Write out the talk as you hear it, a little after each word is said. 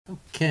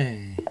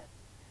Okay,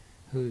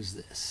 who's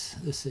this?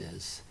 This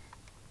is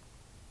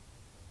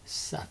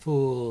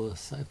Saiful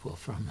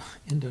from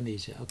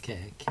Indonesia. Okay,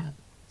 I can't.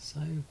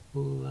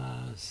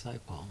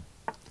 Saiful.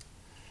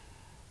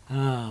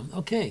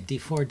 Okay,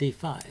 d4,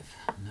 d5.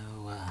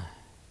 No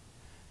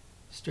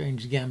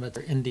strange gambit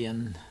or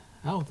Indian.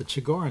 Oh, the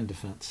Chigorin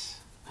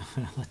defense.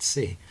 Let's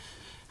see.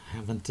 I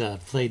haven't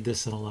played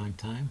this in a long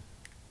time.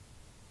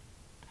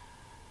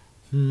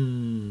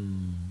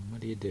 What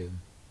do you do?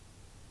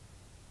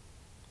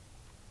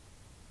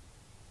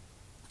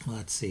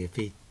 Let's see. If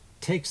he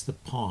takes the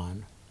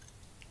pawn,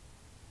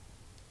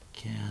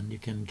 you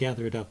can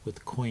gather it up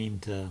with queen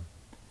to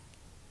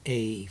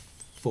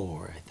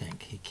a4, I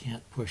think. He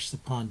can't push the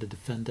pawn to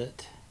defend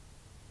it.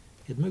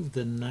 He could move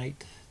the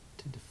knight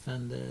to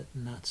defend it,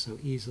 not so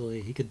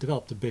easily. He could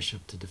develop the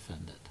bishop to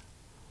defend it,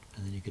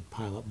 and then you could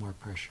pile up more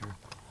pressure.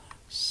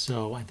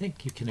 So I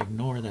think you can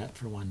ignore that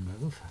for one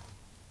move.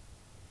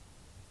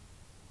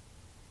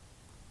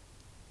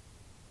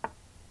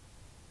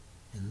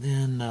 And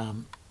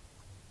then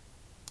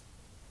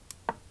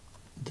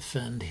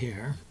defend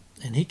here.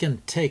 And he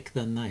can take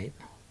the knight.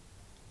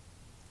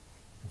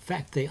 In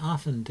fact, they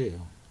often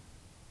do.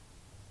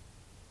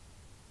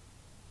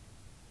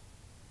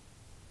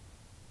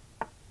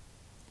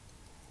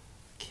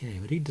 Okay,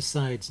 but he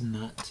decides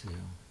not to.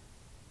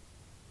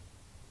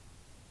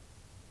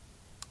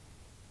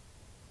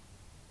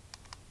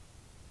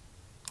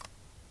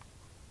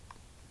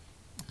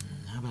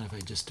 How about if I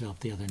just develop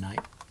the other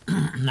knight?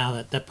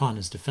 Now that pawn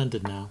is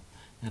defended now,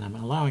 and I'm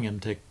allowing him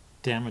to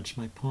damage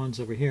my pawns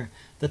over here.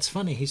 That's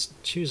funny, he's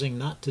choosing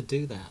not to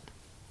do that.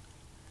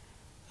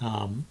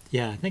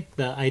 Yeah, I think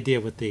the idea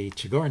with the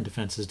Chigorin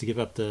defense is to give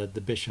up the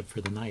bishop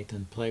for the knight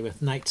and play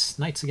with knights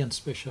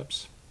against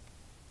bishops.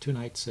 Two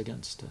knights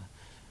against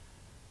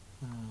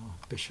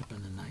bishop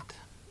and a knight.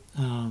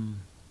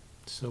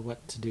 So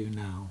what to do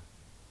now?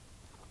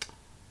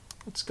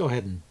 Let's go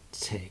ahead and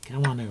take. I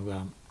want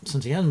to,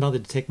 since he hasn't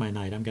bothered to take my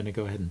knight, I'm going to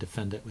go ahead and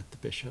defend it with the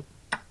bishop.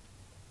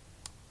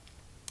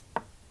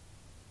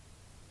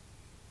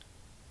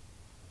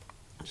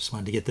 Just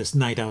wanted to get this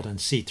knight out on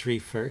c3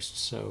 first,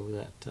 so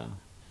that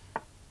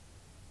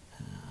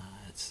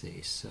let's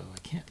see. So I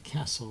can't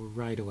castle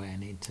right away. I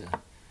need to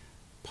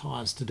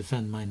pause to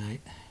defend my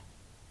knight.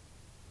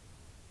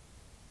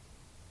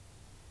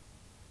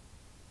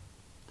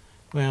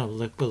 Well, we'll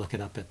look it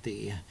up at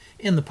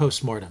in the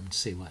post-mortem to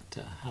see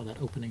how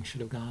that opening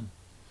should have gone.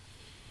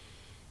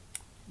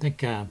 I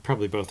think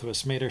probably both of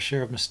us made our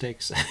share of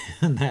mistakes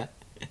in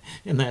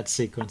that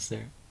sequence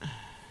there.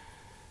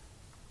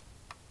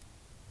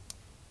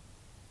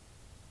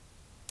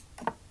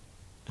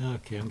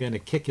 Okay, I'm going to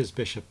kick his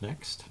bishop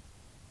next.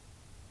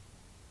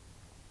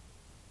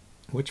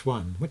 Which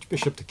one? Which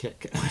bishop to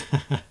kick?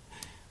 There's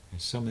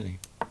so many.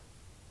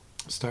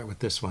 Start with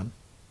this one.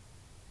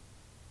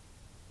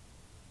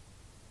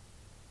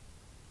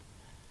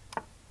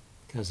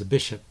 Because the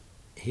bishop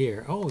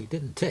here, oh, he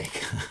didn't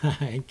take.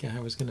 I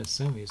was going to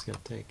assume he was going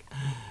to take.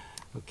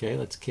 Okay,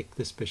 let's kick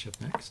this bishop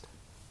next.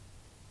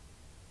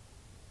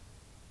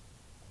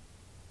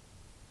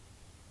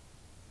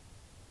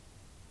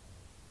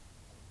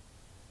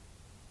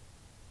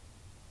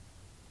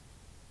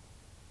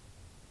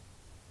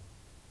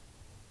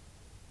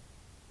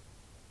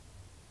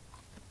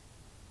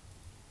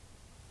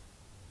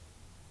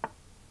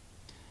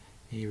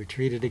 He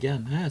retreated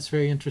again. That's a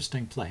very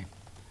interesting play.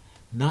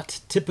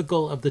 Not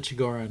typical of the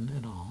Chigorin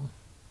at all.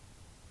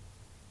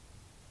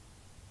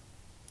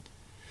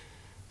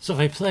 So if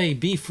I play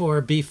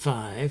b4,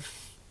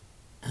 b5,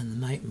 and the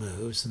knight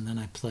moves, and then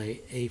I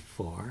play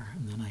a4,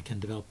 and then I can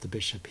develop the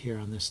bishop here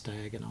on this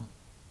diagonal.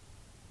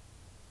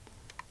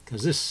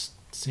 Because this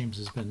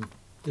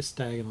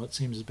diagonal, it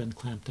seems, has been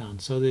clamped down.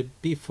 So the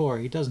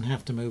b4, he doesn't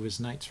have to move his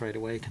knights right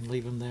away. He can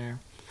leave them there.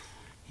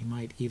 He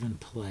might even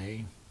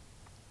play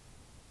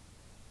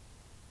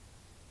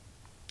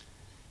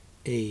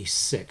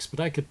a6, but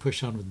I could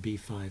push on with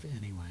b5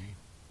 anyway.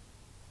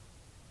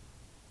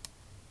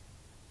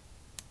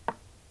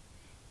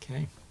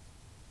 Okay.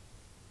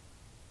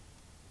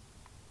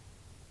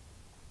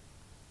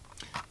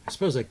 I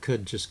suppose I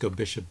could just go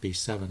bishop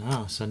b7.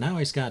 Oh, so now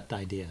he's got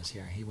ideas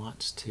here. He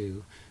wants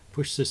to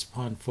push this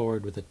pawn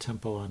forward with a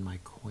tempo on my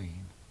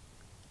queen.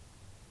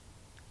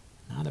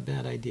 Not a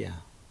bad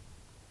idea.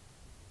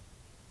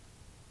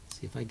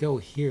 Let's see if I go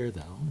here,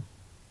 though.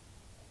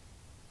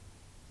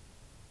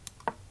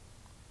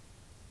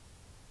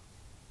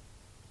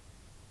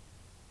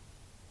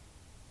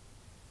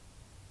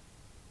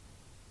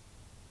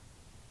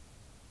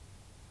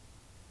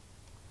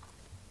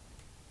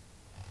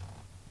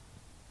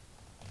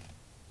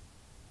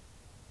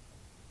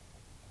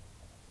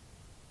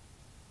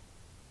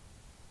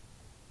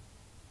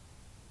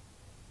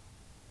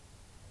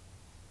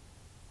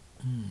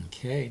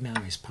 Okay, now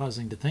he's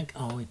pausing to think.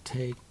 Oh, he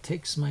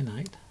takes my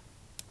knight.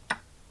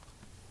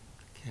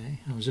 Okay,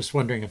 I was just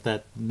wondering if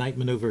that knight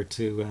maneuver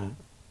to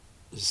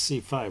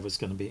c5 was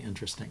going to be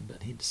interesting,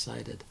 but he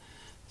decided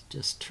to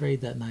just trade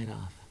that knight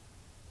off.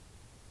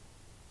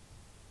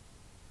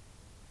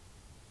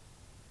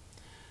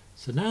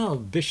 So now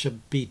bishop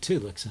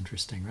b2 looks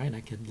interesting, right? I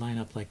could line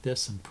up like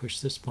this and push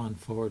this pawn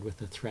forward with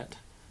the threat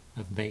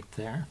of mate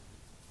there.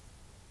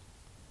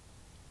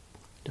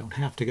 Don't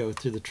have to go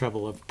through the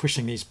trouble of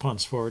pushing these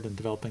pawns forward and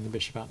developing the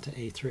bishop out to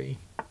a3.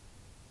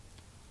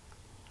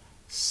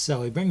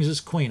 So he brings his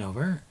queen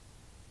over,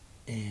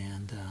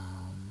 and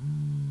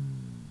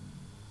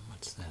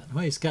what's that?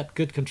 Well, he's got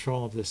good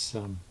control of this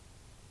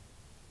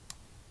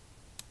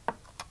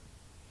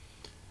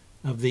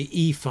of the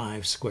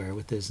e5 square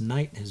with his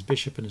knight, his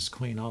bishop, and his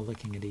queen all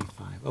looking at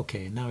e5.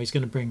 Okay, now he's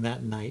going to bring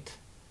that knight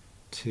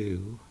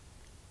to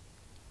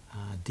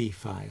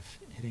d5,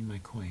 hitting my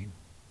queen.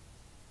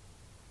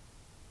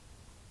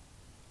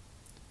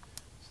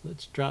 So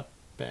let's drop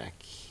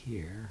back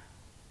here.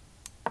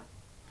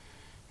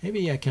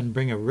 Maybe I can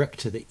bring a rook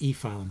to the e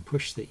file and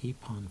push the e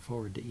pawn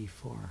forward to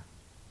e4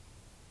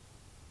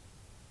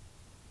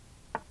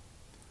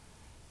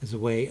 as a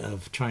way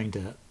of trying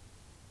to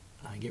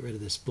get rid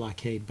of this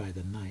blockade by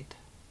the knight.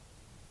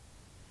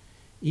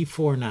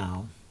 e4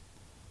 now,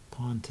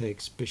 pawn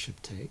takes,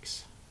 bishop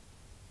takes.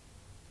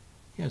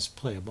 Yes,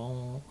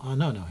 playable.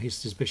 No,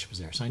 his bishop is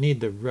there. So I need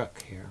the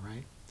rook here,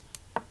 right?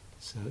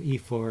 So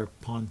e4,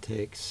 pawn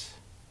takes,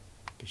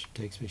 bishop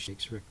takes,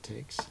 rook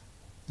takes.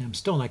 And I'm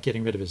still not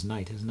getting rid of his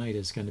knight. His knight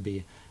is going to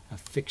be a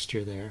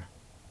fixture there.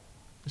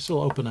 This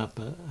will open up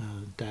a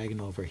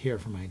diagonal over here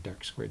for my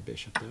dark squared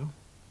bishop, though.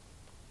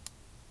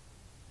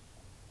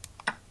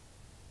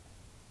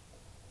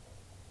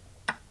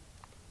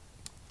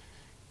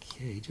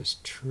 Okay,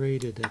 just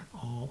traded it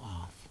all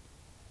off.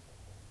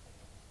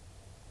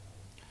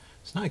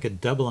 So now I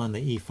could double on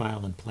the e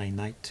file and play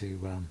knight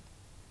to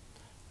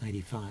knight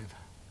e5.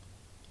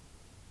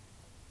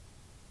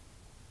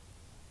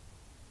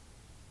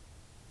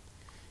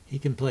 He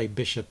can play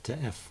bishop to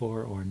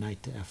f4 or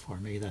knight to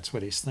f4. Maybe that's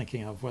what he's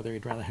thinking of, whether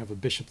he'd rather have a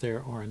bishop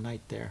there or a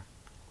knight there,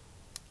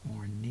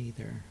 or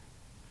neither.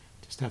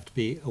 Just have to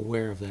be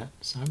aware of that.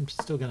 So I'm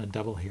still going to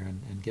double here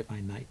and get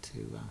my knight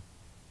to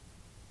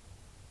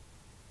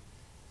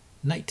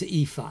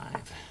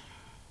e5.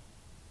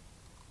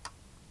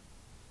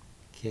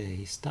 Okay,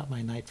 he stopped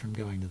my knight from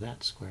going to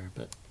that square,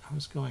 but I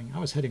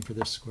was heading for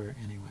this square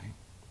anyway.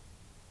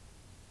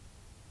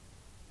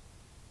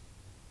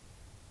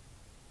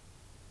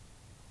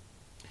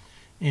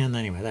 And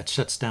anyway, that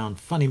shuts down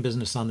funny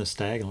business on this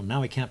diagonal.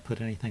 Now we can't put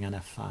anything on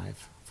f5,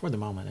 for the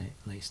moment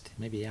at least,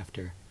 maybe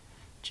after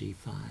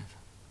g5.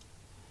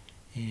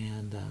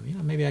 And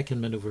maybe I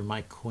can maneuver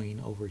my queen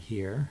over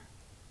here.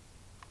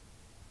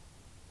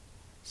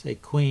 Say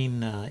queen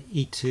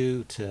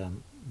e2 to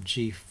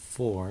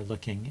g4,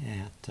 looking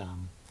at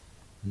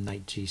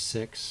knight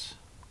g6,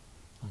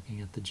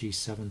 looking at the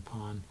g7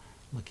 pawn,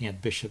 looking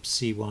at bishop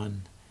c1,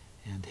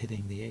 and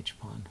hitting the h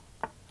pawn,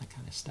 that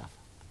kind of stuff.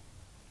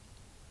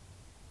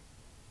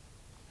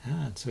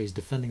 And so he's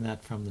defending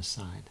that from the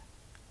side.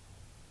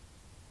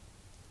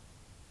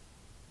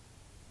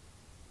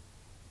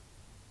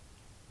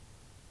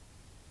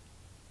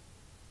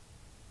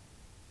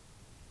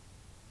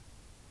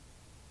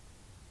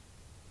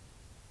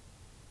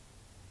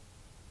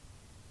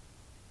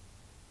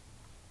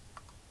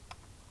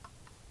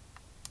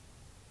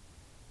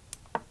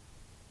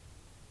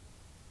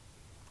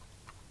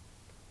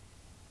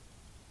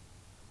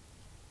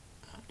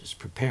 Just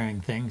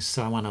preparing things,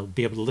 so I want to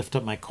be able to lift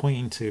up my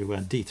queen to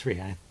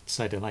d3. I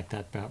decided I like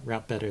that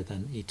route better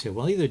than e2.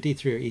 Well, either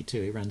d3 or e2,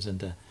 he runs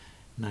into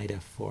knight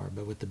f4,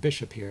 but with the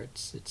bishop here,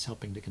 it's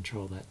helping to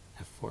control that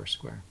f4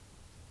 square.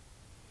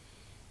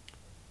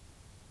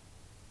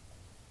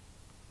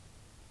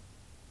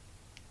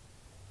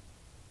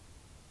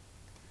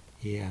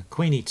 Yeah,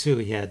 queen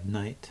e2, he had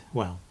knight,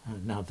 well,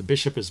 now the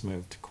bishop is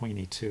moved. Queen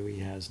e2, he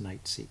has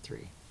knight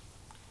c3.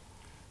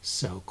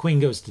 So queen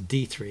goes to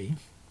d3.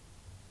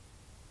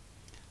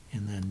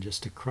 And then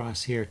just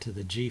across here to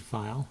the G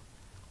file,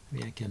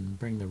 maybe I can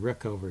bring the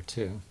rook over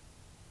too.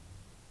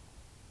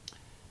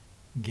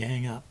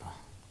 Gang up.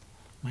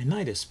 My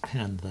knight is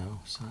pinned though,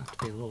 so I have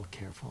to be a little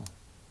careful.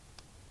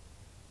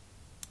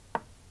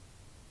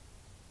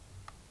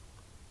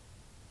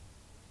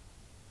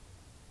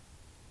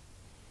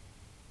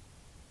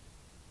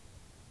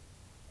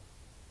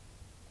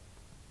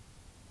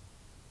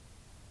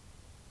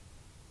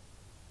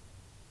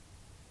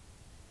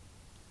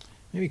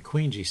 Maybe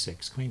queen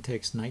g6. Queen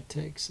takes, knight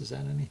takes. Is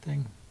that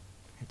anything?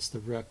 It's the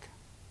rook.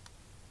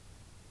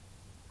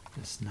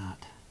 Guess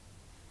not.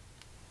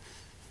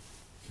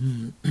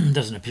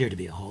 Doesn't appear to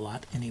be a whole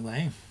lot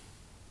anyway.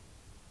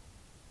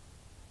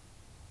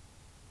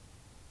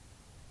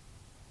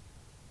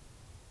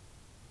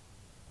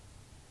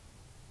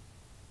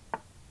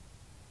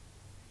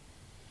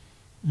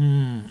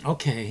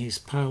 Okay, he's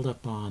piled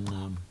up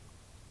on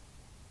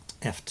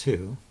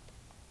f2.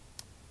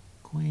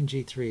 Queen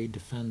g3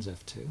 defends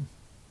f2.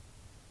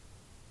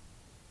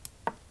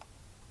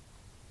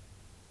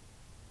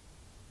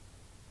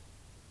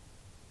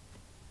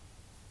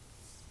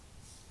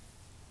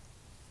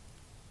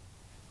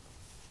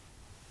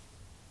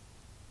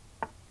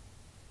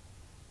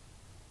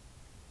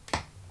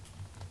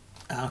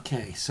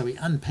 Okay, so he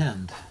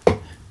unpinned.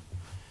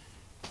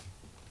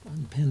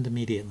 Unpinned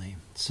immediately.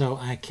 So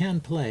I can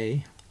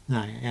play... No,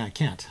 I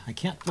can't. I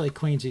can't play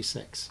queen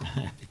g6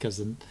 because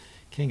the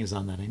king is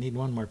on that. I need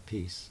one more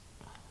piece.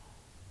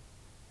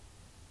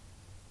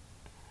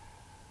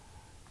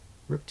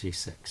 Rook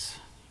g6.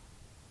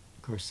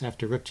 Of course,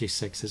 after rook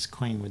g6, his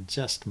queen would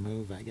just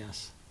move, I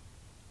guess.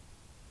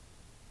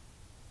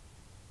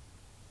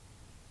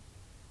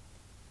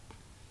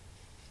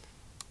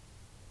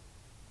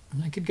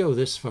 I could go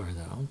this far,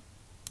 though.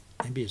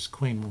 Maybe his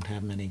queen won't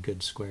have many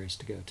good squares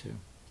to go to.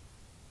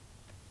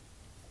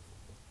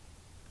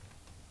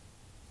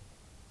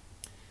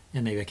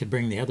 And maybe I could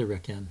bring the other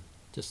rook in.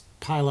 Just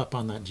pile up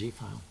on that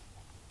g-file.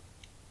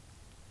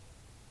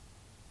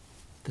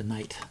 The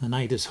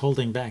knight is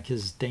holding back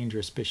his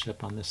dangerous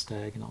bishop on this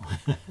diagonal.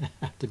 I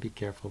have to be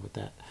careful with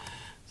that.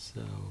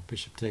 So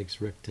bishop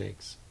takes, rook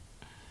takes.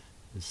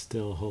 Is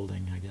still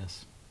holding, I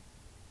guess.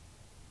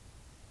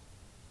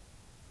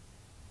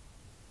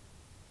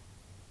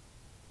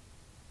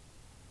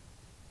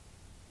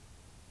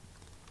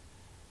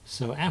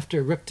 So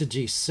after rook to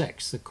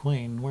g6, the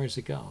queen, where's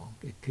it go?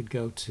 It could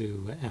go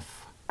to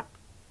f.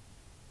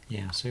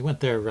 Yeah, so he went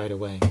there right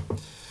away.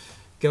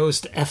 Goes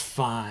to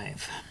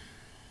f5.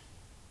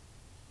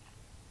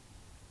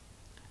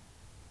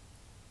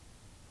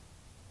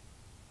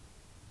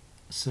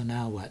 So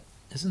now what?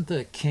 Isn't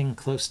the king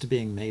close to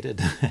being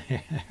mated?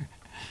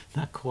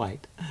 Not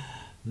quite.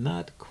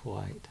 Not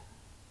quite.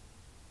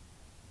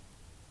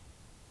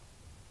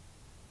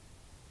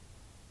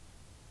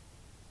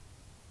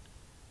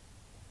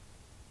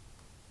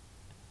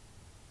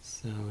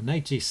 So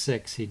knight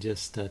g6, he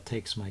just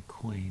takes my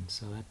queen,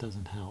 so that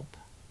doesn't help.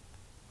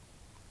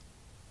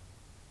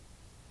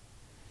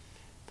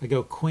 If I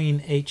go queen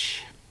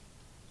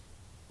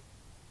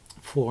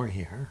h4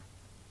 here,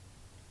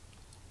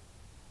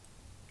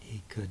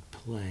 he could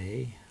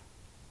play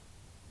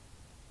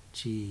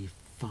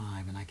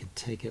g5, and I could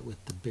take it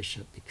with the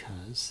bishop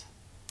because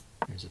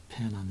there's a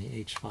pin on the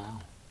h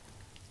file.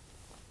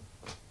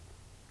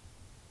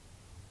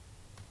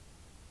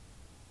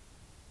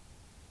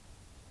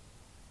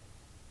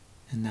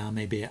 And now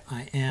maybe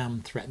I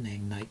am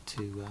threatening knight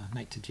to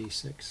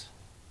g6.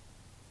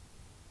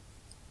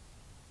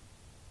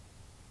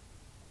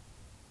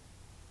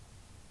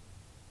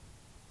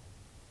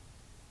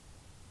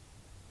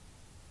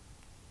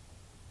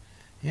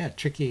 Yeah, a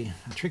tricky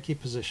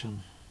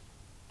position.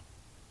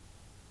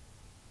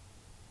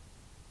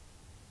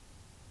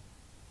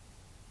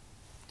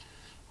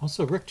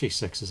 Also, rook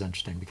g6 is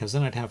interesting because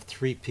then I'd have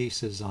 3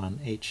 pieces on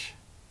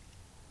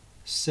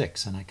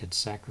h6 and I could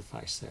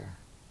sacrifice there.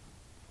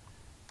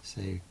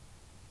 Say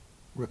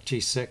rook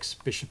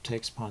g6, bishop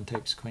takes, pawn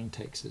takes, queen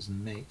takes is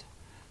mate.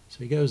 So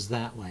he goes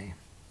that way.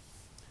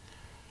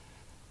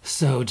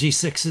 So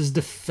g6 is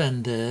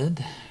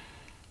defended.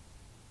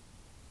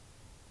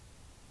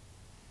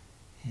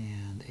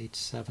 And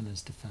h7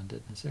 is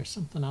defended. Is there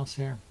something else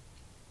here?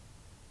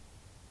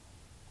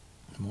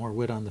 More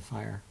wood on the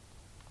fire.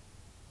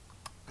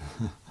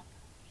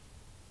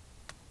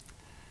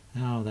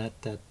 No,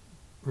 that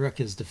rook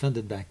is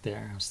defended back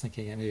there. I was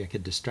thinking maybe I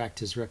could distract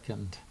his rook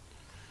and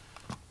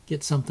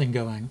get something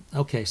going.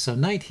 Okay, so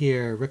knight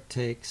here, rook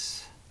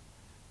takes,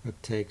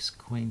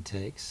 queen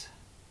takes.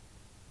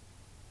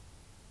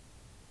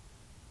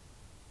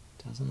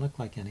 Doesn't look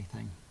like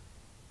anything.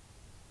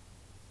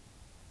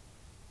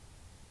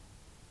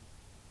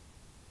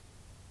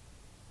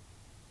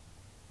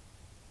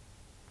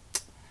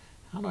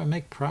 How do I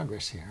make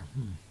progress here?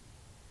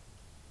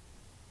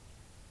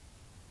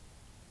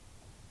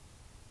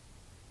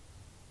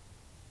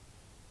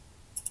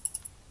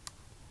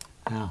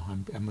 Now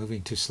I'm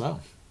moving too slow.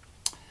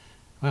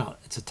 Well,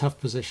 it's a tough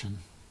position.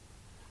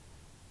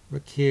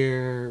 Rook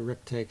here,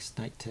 rook takes,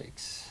 knight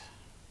takes.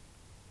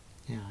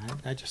 Yeah,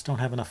 I just don't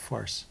have enough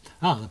force.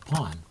 Ah, the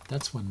pawn.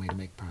 That's one way to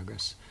make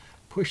progress.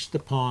 Push the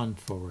pawn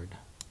forward.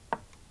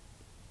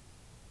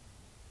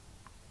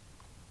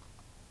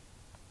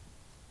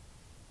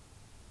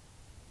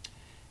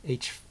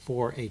 h4,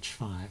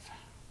 h5.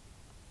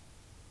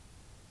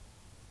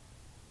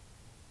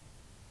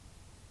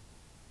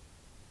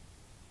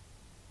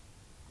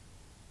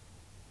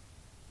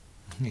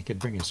 He could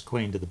bring his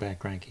queen to the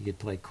back rank. He could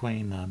play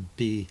queen on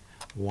b1,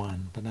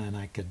 but then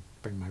I could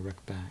bring my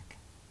rook back.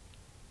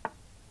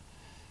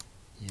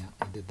 Yeah,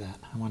 I did that.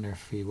 I wonder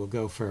if he will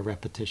go for a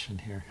repetition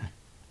here.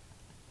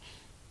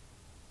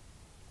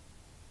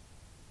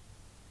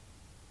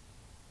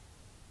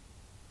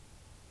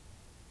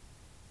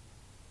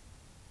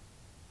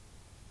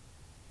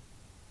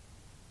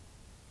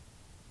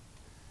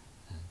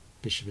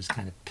 Bishop is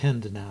kind of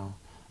pinned now.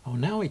 Oh,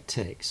 now he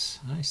takes.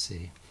 I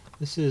see.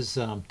 This is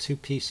 2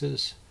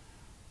 pieces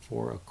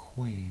for a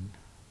queen.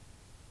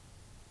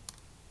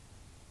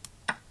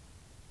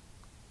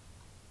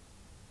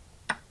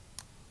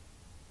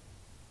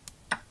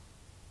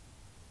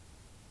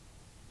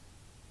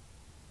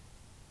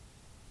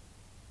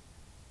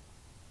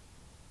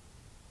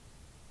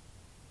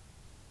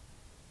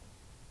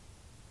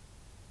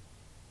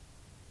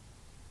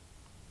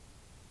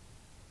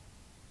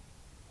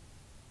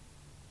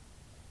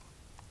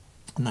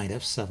 knight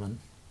f7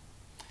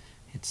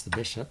 hits the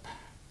bishop.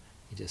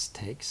 He just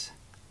takes.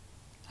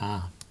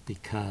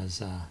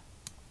 Because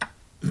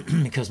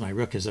because my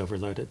rook is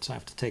overloaded, so I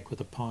have to take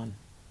with a pawn.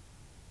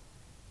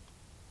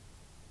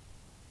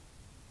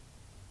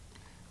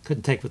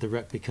 Couldn't take with the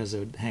rook because it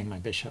would hang my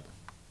bishop.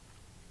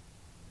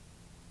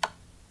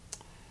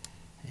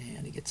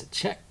 And he gets a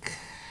check.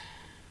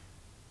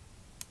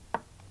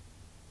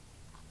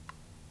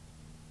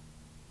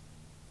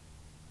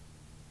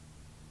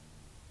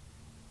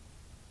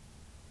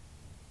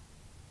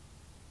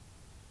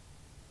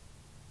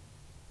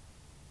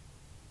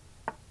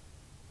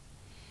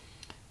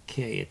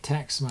 Okay, he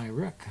attacks my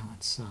rook.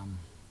 Let's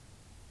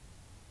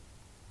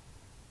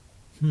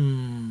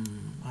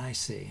I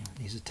see.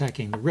 He's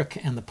attacking the rook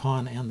and the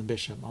pawn and the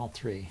bishop, all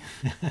three.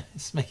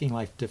 It's making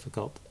life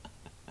difficult.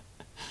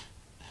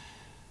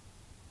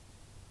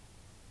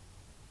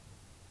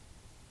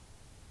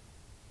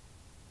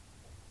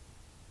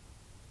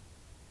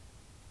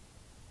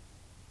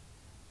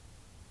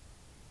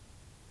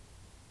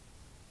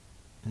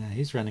 Yeah,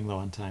 he's running low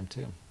on time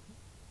too.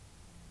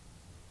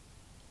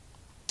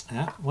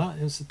 Well,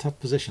 it was a tough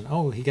position.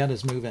 Oh, he got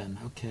his move in.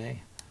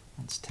 Okay,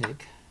 let's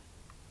take.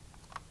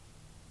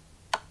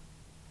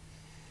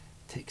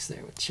 Takes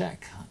there with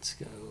check. Let's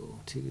go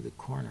to the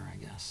corner, I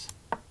guess.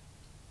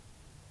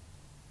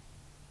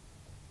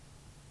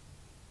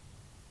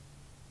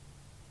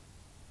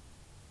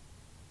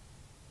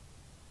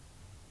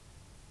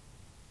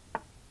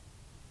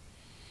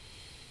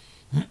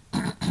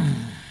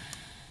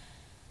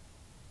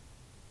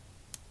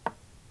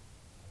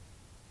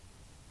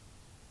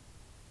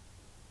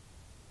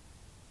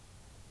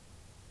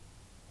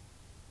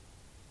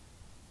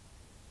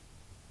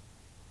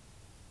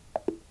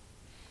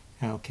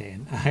 Okay,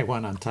 and I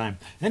won on time.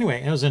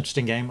 Anyway, it was an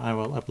interesting game. I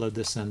will upload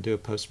this and do a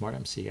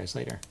post-mortem. See you guys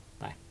later.